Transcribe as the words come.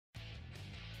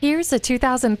Here's a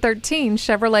 2013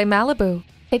 Chevrolet Malibu.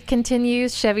 It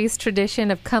continues Chevy's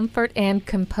tradition of comfort and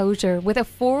composure with a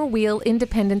four-wheel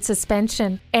independent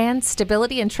suspension and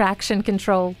stability and traction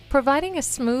control, providing a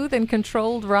smooth and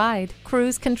controlled ride.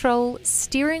 Cruise control,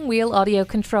 steering wheel audio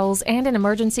controls, and an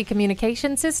emergency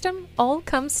communication system all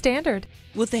come standard.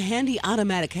 With the handy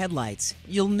automatic headlights,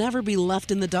 you'll never be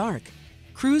left in the dark.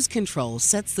 Cruise control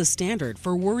sets the standard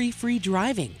for worry-free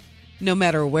driving. No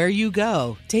matter where you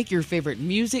go, take your favorite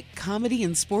music, comedy,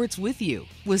 and sports with you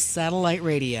with satellite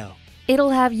radio.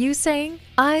 It'll have you saying,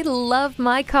 "I love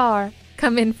my car."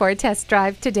 Come in for a test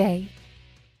drive today.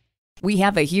 We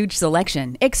have a huge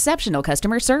selection, exceptional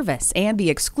customer service, and the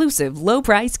exclusive low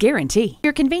price guarantee.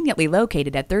 You're conveniently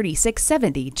located at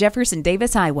 3670 Jefferson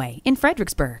Davis Highway in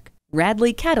Fredericksburg.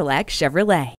 Radley Cadillac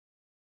Chevrolet.